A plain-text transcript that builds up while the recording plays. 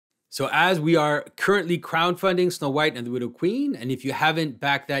So as we are currently crowdfunding Snow White and the Widow Queen, and if you haven't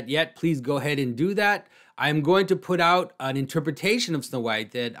backed that yet, please go ahead and do that. I'm going to put out an interpretation of Snow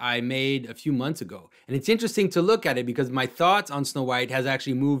White that I made a few months ago. And it's interesting to look at it because my thoughts on Snow White has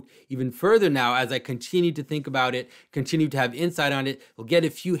actually moved even further now as I continue to think about it, continue to have insight on it. We'll get a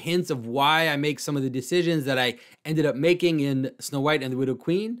few hints of why I make some of the decisions that I ended up making in Snow White and the Widow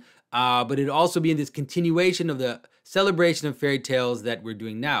Queen. But it'll also be in this continuation of the celebration of fairy tales that we're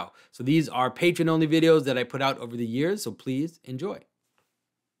doing now. So these are patron-only videos that I put out over the years, so please enjoy.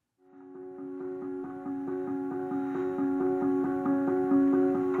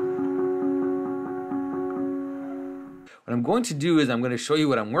 What I'm going to do is I'm going to show you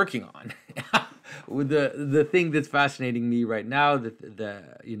what I'm working on. With the thing that's fascinating me right now,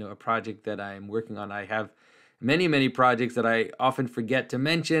 a project that I'm working on. I have many projects that I often forget to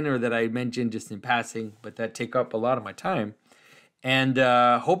mention or that I mention just in passing, but that take up a lot of my time. And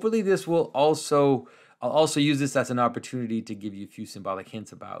hopefully this will I'll also use this as an opportunity to give you a few symbolic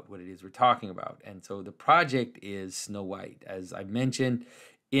hints about what it is we're talking about. And so the project is Snow White. As I've mentioned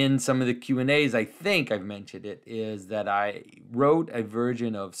in some of the Q&As, I think I've mentioned it, is that I wrote a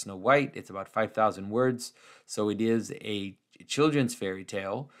version of Snow White. It's about 5,000 words. So it is a children's fairy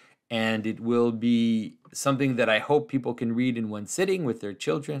tale. And it will be something that I hope people can read in one sitting with their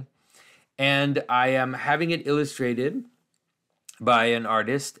children. And I am having it illustrated by an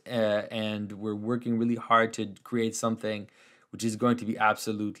artist, and we're working really hard to create something which is going to be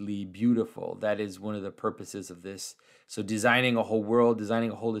absolutely beautiful. That is one of the purposes of this. So designing a whole world,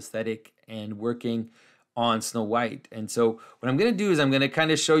 designing a whole aesthetic, and working on Snow White. And so what I'm going to do is I'm going to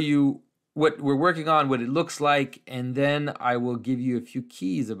kind of show you what we're working on, what it looks like, and then I will give you a few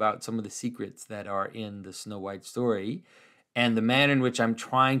keys about some of the secrets that are in the Snow White story and the manner in which I'm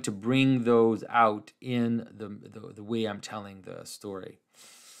trying to bring those out in the way I'm telling the story.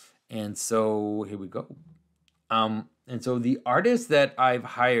 And so here we go. And so the artist that I've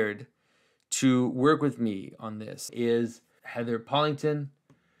hired to work with me on this is Heather Pollington,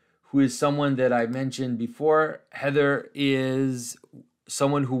 who is someone that I mentioned before. Heather is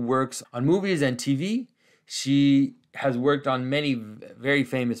someone who works on movies and TV. She has worked on many very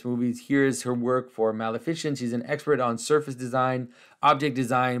famous movies. Here is her work for Maleficent. She's an expert on surface design, object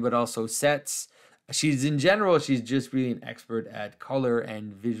design, but also sets. She's just really an expert at color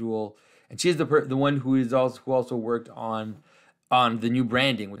and visual. And she's the one who also worked on the new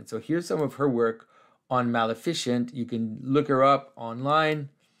branding. And so here's some of her work on Maleficent. You can look her up online.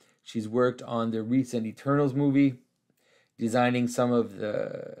 She's worked on the recent Eternals movie, designing some of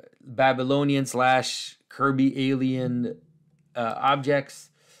the Babylonian / Kirby alien objects.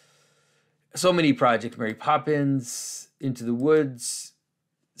 So many projects: Mary Poppins, Into the Woods,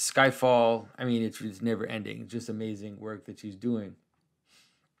 Skyfall. I mean, it's never ending. It's just amazing work that she's doing.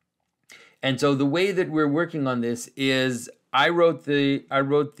 And so the way that we're working on this is I wrote the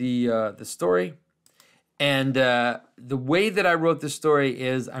story, and the way that I wrote the story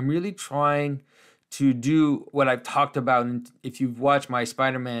is I'm really trying to do what I've talked about. And if you've watched my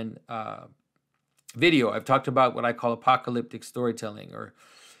Spider-Man video, I've talked about what I call apocalyptic storytelling, or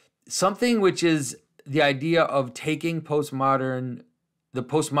something which is the idea of taking the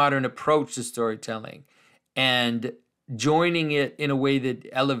postmodern approach to storytelling and joining it in a way that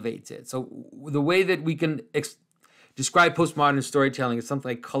elevates it. So the way that we can describe postmodern storytelling is something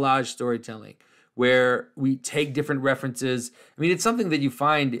like collage storytelling, where we take different references. I mean, it's something that you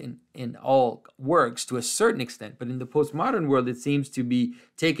find in all works to a certain extent, but in the postmodern world, it seems to be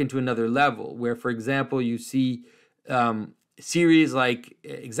taken to another level, where, for example, you see series like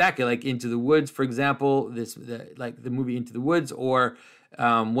Into the Woods, for example, like the movie Into the Woods, or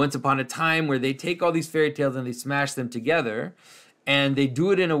Once Upon a Time, where they take all these fairy tales and they smash them together, and they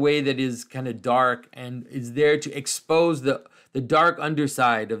do it in a way that is kind of dark and is there to expose the dark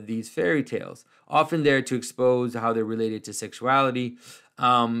underside of these fairy tales, often there to expose how they're related to sexuality,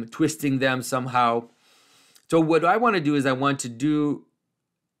 twisting them somehow. So what I want to do is I want to do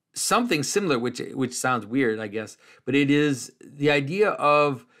something similar, which sounds weird, I guess, but it is the idea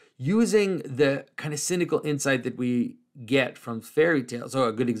of using the kind of cynical insight that we get from fairy tales. So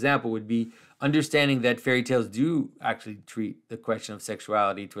a good example would be understanding that fairy tales do actually treat the question of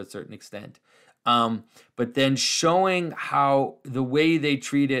sexuality to a certain extent. But then showing how the way they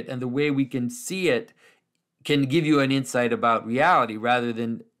treat it and the way we can see it can give you an insight about reality rather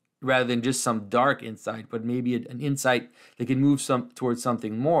than just some dark insight, but maybe an insight that can move towards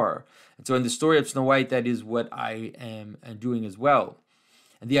something more. And so in the story of Snow White, that is what I am doing as well.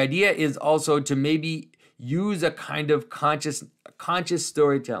 And the idea is also to maybe use a kind of conscious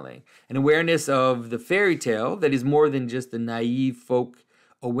storytelling, an awareness of the fairy tale that is more than just the naive folk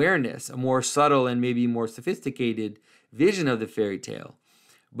awareness, a more subtle and maybe more sophisticated vision of the fairy tale,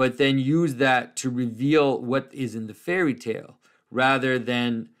 but then use that to reveal what is in the fairy tale rather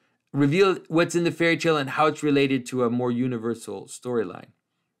than reveal what's in the fairy tale and how it's related to a more universal storyline.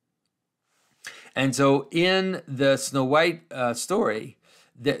 And so in the Snow White story,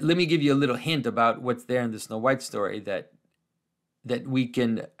 let me give you a little hint about what's there in the Snow White story that we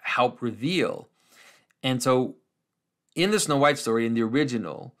can help reveal. And so in the Snow White story, in the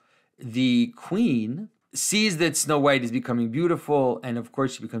original, the queen sees that Snow White is becoming beautiful, and of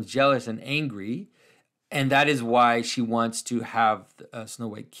course she becomes jealous and angry, and that is why she wants to have Snow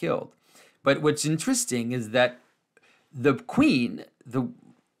White killed. But what's interesting is that the queen, the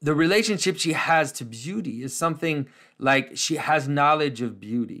relationship she has to beauty is something like she has knowledge of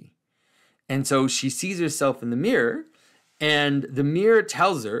beauty. And so she sees herself in the mirror, and the mirror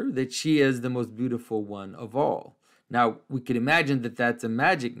tells her that she is the most beautiful one of all. Now, we could imagine that that's a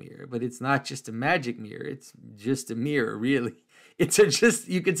magic mirror, but it's not just a magic mirror. It's just a mirror, really.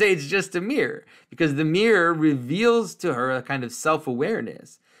 You could say it's just a mirror, because the mirror reveals to her a kind of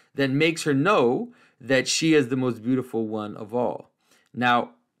self-awareness that makes her know that she is the most beautiful one of all.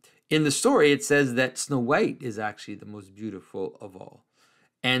 Now, in the story, it says that Snow White is actually the most beautiful of all.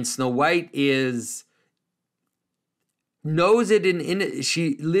 And Snow White knows it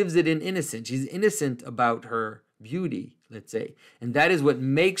she lives it in innocence. She's innocent about her beauty, let's say. And that is what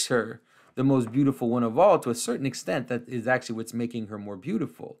makes her the most beautiful one of all. To a certain extent, that is actually what's making her more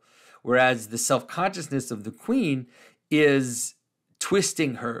beautiful. Whereas the self-consciousness of the queen is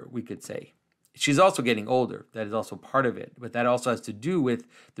twisting her, we could say. She's also getting older. That is also part of it. But that also has to do with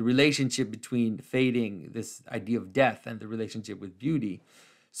the relationship between fading, this idea of death, and the relationship with beauty.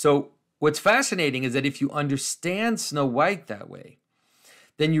 So what's fascinating is that if you understand Snow White that way,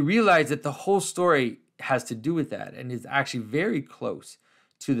 then you realize that the whole story has to do with that and is actually very close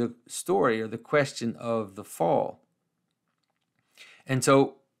to the story or the question of the fall. And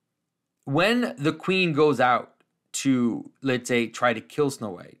so when the queen goes out to, let's say, try to kill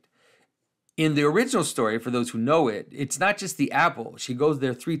Snow White, in the original story, for those who know it, it's not just the apple. She goes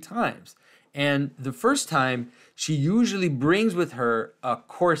there 3 times. And the first time, she usually brings with her a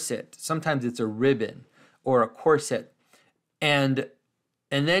corset. Sometimes it's a ribbon or a corset. And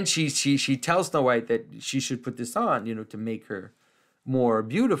then she tells Snow White that she should put this on, to make her more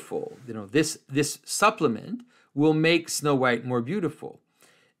beautiful. This supplement will make Snow White more beautiful.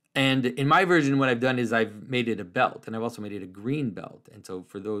 And in my version, what I've done is I've made it a belt, and I've also made it a green belt. And so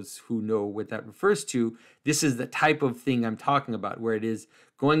for those who know what that refers to, this is the type of thing I'm talking about, where it is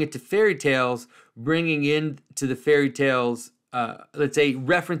going into fairy tales, bringing into the fairy tales, let's say,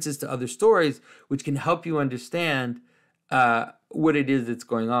 references to other stories, which can help you understand what it is that's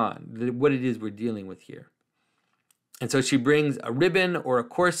going on, what it is we're dealing with here. And so she brings a ribbon or a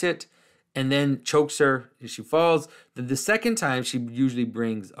corset and then chokes her as she falls. Then the second time, she usually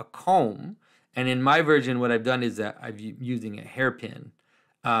brings a comb. And in my version, what I've done is that I'm using a hairpin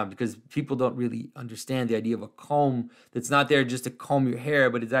because people don't really understand the idea of a comb that's not there just to comb your hair,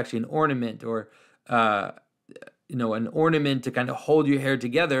 but it's actually an ornament or, an ornament to kind of hold your hair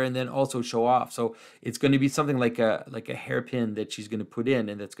together and then also show off. So it's going to be something like a hairpin that she's going to put in,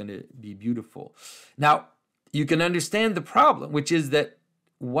 and that's going to be beautiful. Now, you can understand the problem, which is that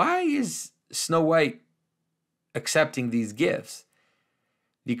why is Snow White accepting these gifts?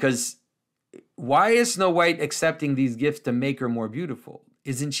 Because why is Snow White accepting these gifts to make her more beautiful?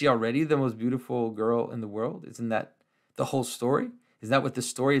 Isn't she already the most beautiful girl in the world? Isn't that the whole story? Is that what the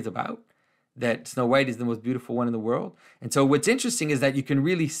story is about? That Snow White is the most beautiful one in the world? And so what's interesting is that you can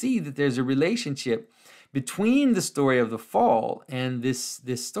really see that there's a relationship between the story of the fall and this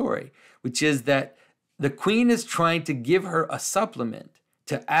story, which is that the queen is trying to give her a supplement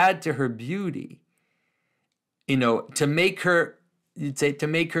to add to her beauty, to make her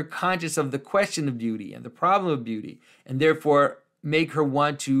conscious of the question of beauty and the problem of beauty, and therefore make her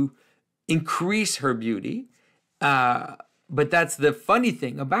want to increase her beauty. But that's the funny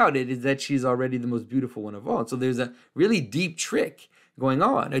thing about it, is that she's already the most beautiful one of all. So there's a really deep trick going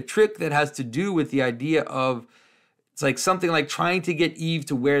on, a trick that has to do with the idea of, it's like something like trying to get Eve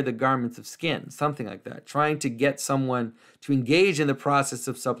to wear the garments of skin, something like that, trying to get someone to engage in the process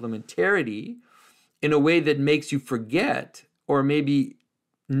of supplementarity in a way that makes you forget, or maybe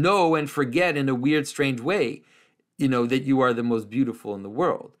know and forget in a weird, strange way, that you are the most beautiful in the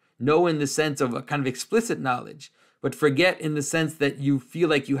world. Know in the sense of a kind of explicit knowledge, but forget in the sense that you feel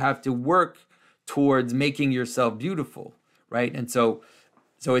like you have to work towards making yourself beautiful, right? And so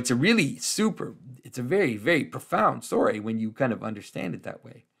it's a really it's a very, very profound story when you kind of understand it that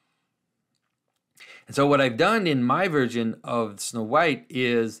way. And so what I've done in my version of Snow White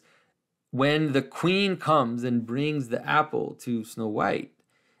is when the queen comes and brings the apple to Snow White,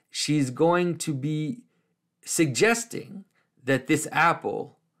 she's going to be suggesting that this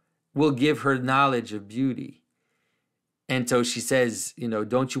apple will give her knowledge of beauty. And so she says, you know,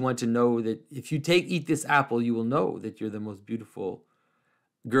 don't you want to know that if you eat this apple, you will know that you're the most beautiful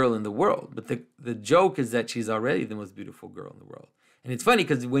girl in the world. But the joke is that she's already the most beautiful girl in the world. And it's funny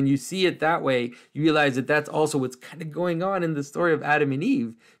because when you see it that way, you realize that that's also what's kind of going on in the story of Adam and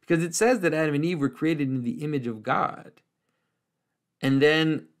Eve, because it says that Adam and Eve were created in the image of God. And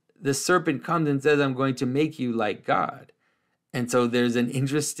then the serpent comes and says, I'm going to make you like God. And so there's an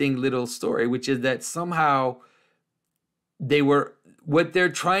interesting little story, which is that somehow what they're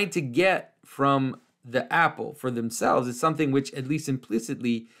trying to get from the apple for themselves is something which, at least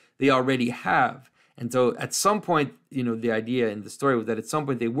implicitly, they already have. And so at some point, you know, the idea in the story was that at some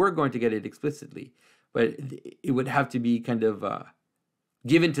point they were going to get it explicitly, but it would have to be kind of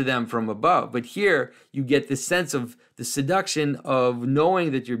given to them from above. But here you get the sense of the seduction of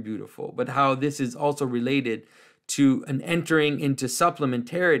knowing that you're beautiful, but how this is also related to an entering into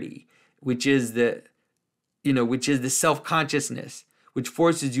supplementarity, which is the self-consciousness, which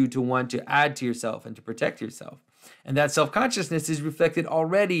forces you to want to add to yourself and to protect yourself. And that self-consciousness is reflected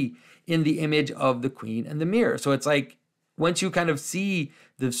already in the image of the queen and the mirror. So it's like, once you kind of see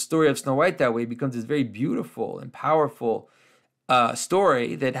the story of Snow White that way, it becomes this very beautiful and powerful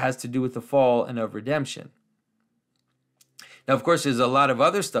story that has to do with the fall and of redemption. Now, of course, there's a lot of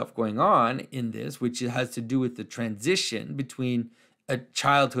other stuff going on in this, which has to do with the transition between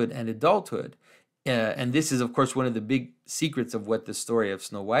childhood and adulthood. And this is, of course, one of the big secrets of what the story of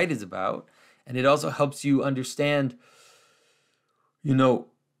Snow White is about. And it also helps you understand, you know,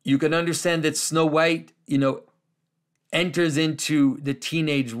 you can understand that Snow White, you know, enters into the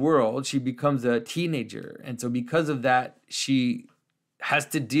teenage world. She becomes a teenager. And so because of that, she has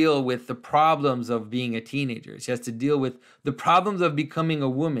to deal with the problems of being a teenager. She has to deal with the problems of becoming a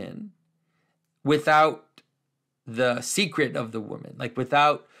woman without the secret of the woman, like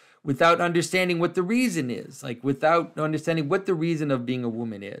without understanding what the reason is, like without understanding what the reason of being a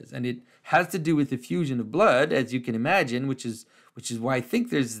woman is. And it has to do with the fusion of blood, as you can imagine, which is why I think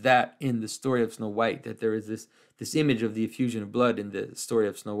there's that in the story of Snow White, that there is this image of the effusion of blood in the story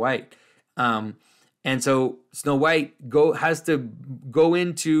of Snow White. And so Snow White has to go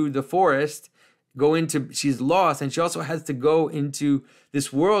into the forest, she's lost, and she also has to go into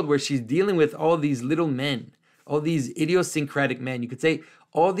this world where she's dealing with all these little men, all these idiosyncratic men. You could say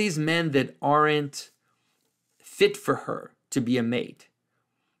all these men that aren't fit for her to be a mate.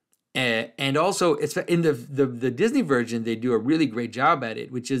 And also, it's in the Disney version, they do a really great job at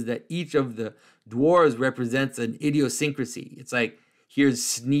it, which is that each of the dwarves represents an idiosyncrasy. It's like, here's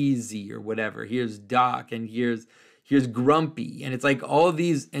Sneezy or whatever, here's Doc, and here's Grumpy. And it's like all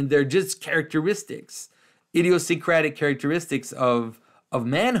these, and they're just characteristics, idiosyncratic characteristics of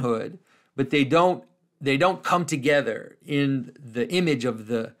manhood, but they don't come together in the image of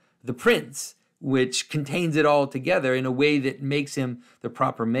the prince, which contains it all together in a way that makes him the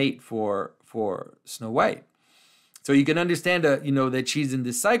proper mate for Snow White. So you can understand, that she's in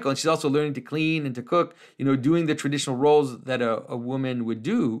this cycle, and she's also learning to clean and to cook, doing the traditional roles that a woman would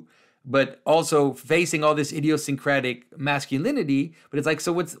do, but also facing all this idiosyncratic masculinity. But it's like,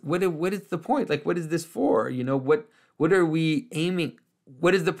 so what is the point? Like, what is this for? What are we aiming?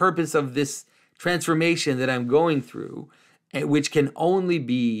 What is the purpose of this transformation that I'm going through, which can only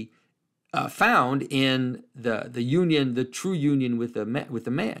be found in the union, the true union with a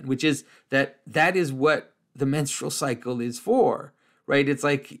man, which is that is what the menstrual cycle is for, right? It's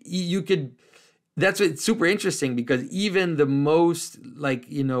like that's what's super interesting, because even the most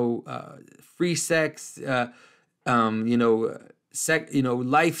free sex,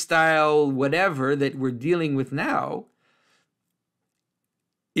 lifestyle, whatever that we're dealing with now,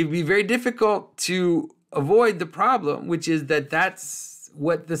 it'd be very difficult to avoid the problem, which is that's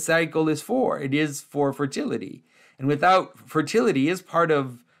what the cycle is for. It is for fertility. And without fertility as part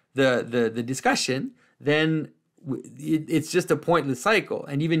of the discussion, then it's just a pointless cycle.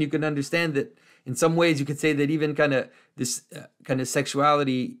 And even you can understand that in some ways you could say that even kind of this kind of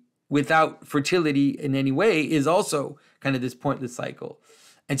sexuality without fertility in any way is also kind of this pointless cycle.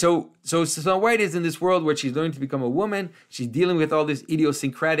 And so Snow White is in this world where she's learning to become a woman. She's dealing with all this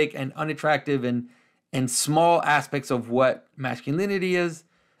idiosyncratic and unattractive and small aspects of what masculinity is.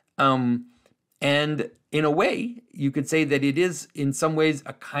 And in a way, you could say that it is in some ways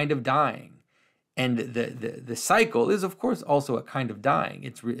a kind of dying. And the cycle is, of course, also a kind of dying.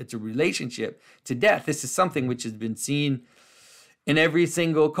 It's a relationship to death. This is something which has been seen in every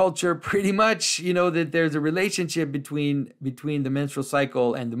single culture, pretty much, you know, that there's a relationship between the menstrual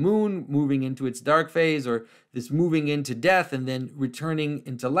cycle and the moon moving into its dark phase, or this moving into death and then returning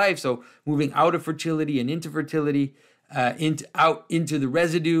into life. So moving out of fertility and into fertility, out into the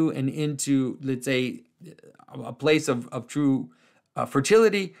residue and into, let's say, a place of true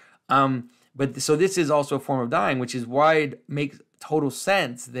fertility. But so this is also a form of dying, which is why it makes total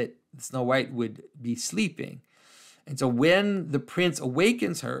sense that Snow White would be sleeping. And so when the prince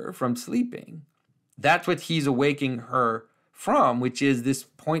awakens her from sleeping, that's what he's awakening her from, which is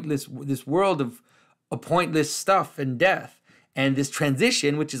this world of a pointless stuff and death. And this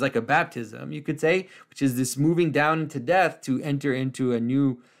transition, which is like a baptism, you could say, which is this moving down into death to enter into a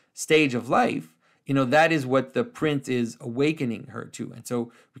new stage of life. You know, that is what the prince is awakening her to. And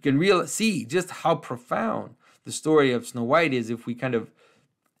so we can see just how profound the story of Snow White is if we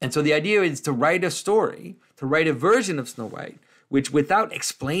and so the idea is to write a story, to write a version of Snow White, which without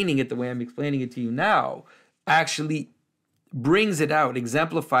explaining it the way I'm explaining it to you now, actually brings it out,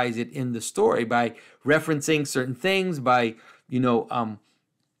 exemplifies it in the story by referencing certain things, by referencing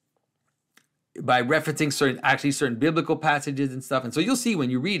certain biblical passages and stuff. And so you'll see when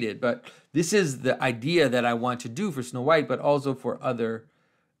you read it, but this is the idea that I want to do for Snow White, but also for other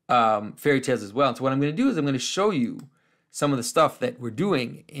fairy tales as well. And so what I'm going to do is I'm going to show you some of the stuff that we're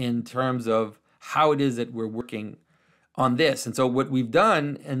doing in terms of how it is that we're working on this. And so what we've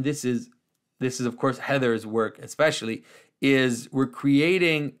done, and this is of course Heather's work especially, is we're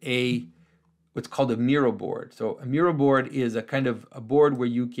creating what's called a mural board. So a mural board is a kind of a board where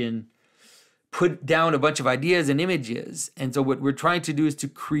you can put down a bunch of ideas and images. And so what we're trying to do is to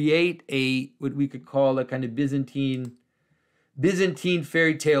create what we could call a kind of Byzantine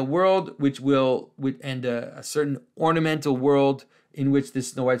fairy tale world, and a certain ornamental world in which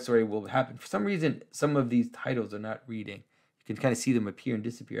this Snow White story will happen. For some reason, some of these titles are not reading. You can kind of see them appear and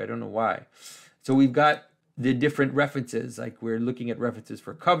disappear. I don't know why. So we've got the different references, like we're looking at references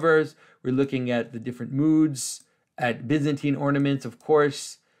for covers. We're looking at the different moods, at Byzantine ornaments, of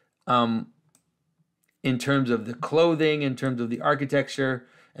course, in terms of the clothing, in terms of the architecture,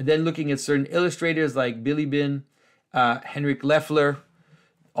 and then looking at certain illustrators like Bilibin, Henrik Leffler,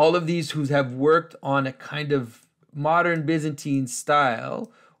 all of these who have worked on a kind of modern Byzantine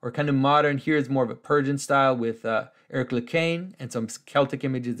style, or kind of modern, here is more of a Persian style with Eric Lecain and some Celtic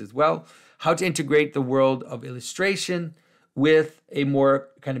images as well. How to integrate the world of illustration with a more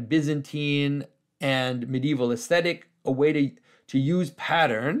kind of Byzantine and medieval aesthetic, a way to use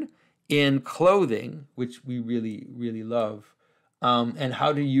pattern in clothing, which we really, really love, and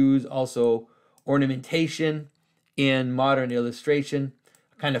how to use also ornamentation in modern illustration,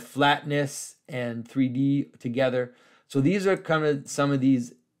 kind of flatness and 3D together. So these are kind of some of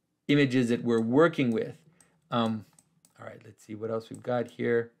these images that we're working with. All right, let's see what else we've got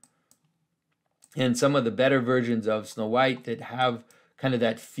here. And some of the better versions of Snow White that have kind of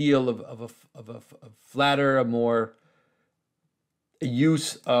that feel of a flatter, a more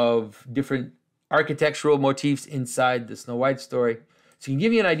use of different architectural motifs inside the Snow White story. So you can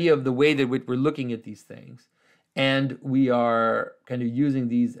give you an idea of the way that we're looking at these things. And we are kind of using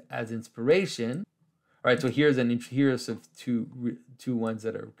these as inspiration. All right, so here's of two ones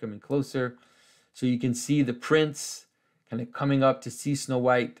that are coming closer. So you can see the prince kind of coming up to see Snow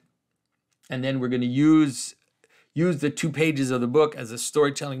White. And then we're going to use the 2 pages of the book as a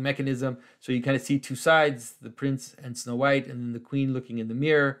storytelling mechanism. So you kind of see two sides, the prince and Snow White, and then the queen looking in the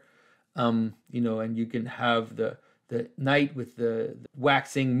mirror. And you can have the night with the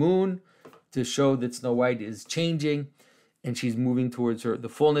waxing moon to show that Snow White is changing and she's moving towards the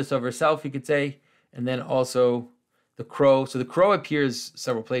fullness of herself, you could say. And then also the crow. So the crow appears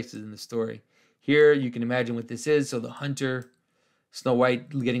several places in the story. Here you can imagine what this is. So the hunter, Snow White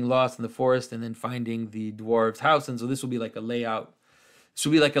getting lost in the forest and then finding the dwarf's house. And so this will be like a layout. This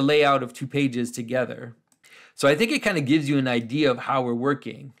will be like a layout of 2 pages together. So I think it kind of gives you an idea of how we're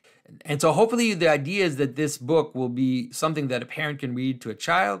working. And so hopefully the idea is that this book will be something that a parent can read to a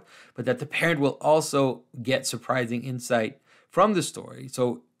child, but that the parent will also get surprising insight from the story.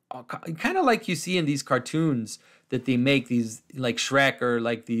 So kind of like you see in these cartoons that they make, these like Shrek, or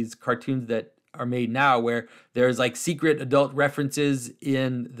like these cartoons that are made now where there's like secret adult references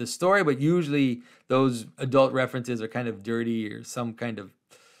in the story, but usually those adult references are kind of dirty or some kind of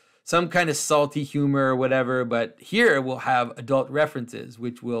salty humor or whatever. But here we'll have adult references,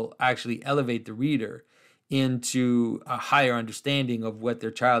 which will actually elevate the reader into a higher understanding of what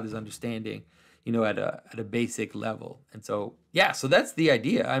their child is understanding, at a basic level. And so, yeah, so that's the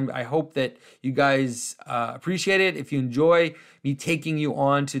idea. I hope that you guys appreciate it. If you enjoy me taking you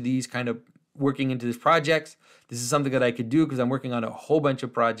on to these kind of working into these projects, This is something that I could do because I'm working on a whole bunch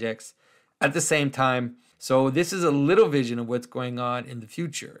of projects at the same time. So this is a little vision of what's going on in the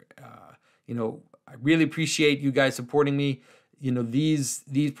future. I really appreciate you guys supporting me.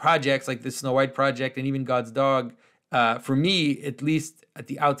 These projects like the Snow White project and even God's Dog, for me, at least at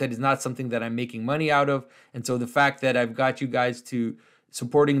the outset, is not something that I'm making money out of. And so the fact that I've got you guys to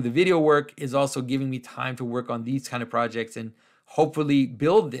supporting the video work is also giving me time to work on these kind of projects and hopefully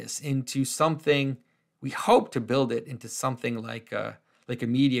build this into something. We hope to build it into something like a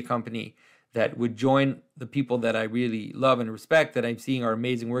media company that would join the people that I really love and respect, that I'm seeing are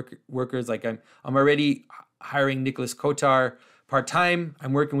amazing workers. Like I'm already hiring Nicholas Kotar part-time.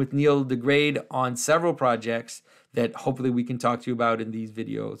 I'm working with Neil DeGrade on several projects that hopefully we can talk to you about in these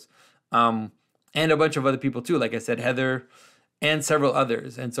videos. And a bunch of other people too, like I said, Heather and several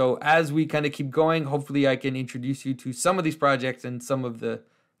others. And so as we kind of keep going, hopefully I can introduce you to some of these projects and some of the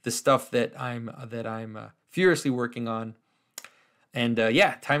stuff that I'm furiously working on. And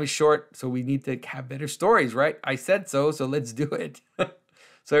yeah, time is short, so we need to have better stories, right? I said so let's do it.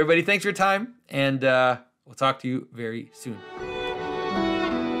 So everybody, thanks for your time, and we'll talk to you very soon.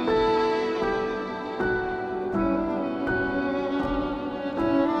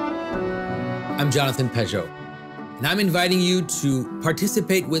 I'm Jonathan Peugeot, and I'm inviting you to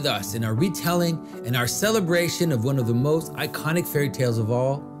participate with us in our retelling and our celebration of one of the most iconic fairy tales of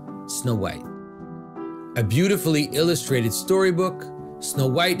all, Snow White. A beautifully illustrated storybook, Snow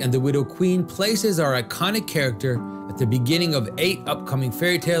White and the Widow Queen places our iconic character at the beginning of 8 upcoming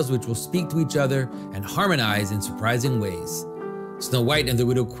fairy tales which will speak to each other and harmonize in surprising ways. Snow White and the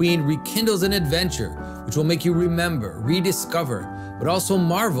Widow Queen rekindles an adventure which will make you remember, rediscover, but also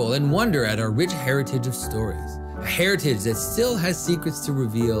marvel and wonder at our rich heritage of stories. A heritage that still has secrets to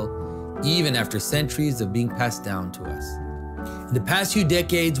reveal, even after centuries of being passed down to us. In the past few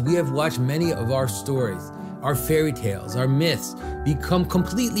decades, we have watched many of our stories, our fairy tales, our myths become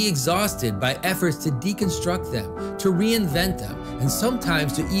completely exhausted by efforts to deconstruct them, to reinvent them, and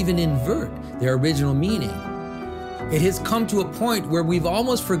sometimes to even invert their original meaning. It has come to a point where we've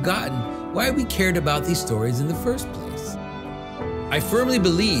almost forgotten why we cared about these stories in the first place. I firmly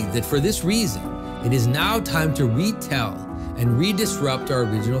believe that for this reason, it is now time to retell and redisrupt our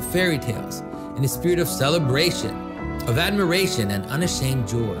original fairy tales in a spirit of celebration, of admiration and unashamed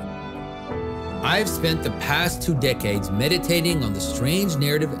joy. I've spent the past 2 decades meditating on the strange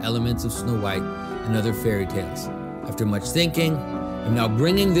narrative elements of Snow White and other fairy tales. After much thinking, I'm now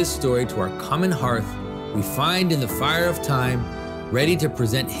bringing this story to our common hearth we find in the fire of time, ready to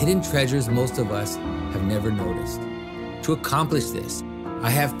present hidden treasures most of us have never noticed. To accomplish this, I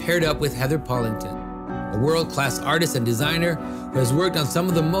have paired up with Heather Pollington, a world-class artist and designer who has worked on some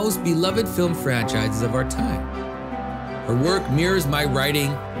of the most beloved film franchises of our time. Her work mirrors my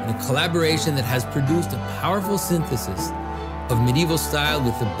writing in a collaboration that has produced a powerful synthesis of medieval style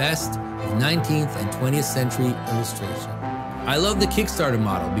with the best of 19th and 20th century illustration. I love the Kickstarter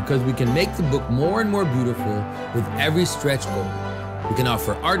model because we can make the book more and more beautiful with every stretch goal. We can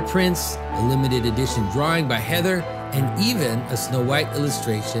offer art prints, a limited edition drawing by Heather, and even a Snow White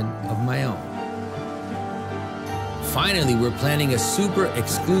illustration of my own. Finally, we're planning a super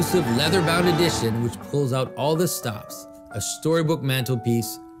exclusive leather-bound edition which pulls out all the stops. A storybook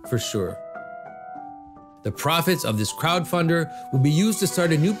mantelpiece for sure. The profits of this crowdfunder will be used to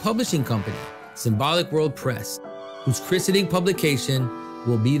start a new publishing company, Symbolic World Press, whose christening publication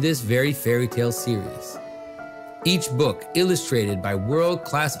will be this very fairy tale series. Each book illustrated by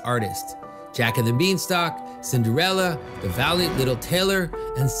world-class artists, Jack and the Beanstalk, Cinderella, The Valiant Little Tailor,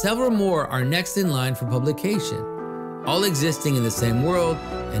 and several more are next in line for publication, all existing in the same world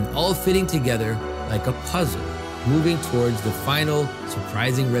and all fitting together like a puzzle, moving towards the final,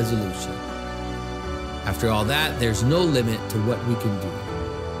 surprising resolution. After all that, there's no limit to what we can do.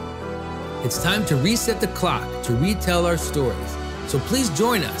 It's time to reset the clock to retell our stories, so please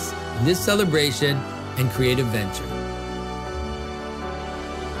join us in this celebration and creative venture.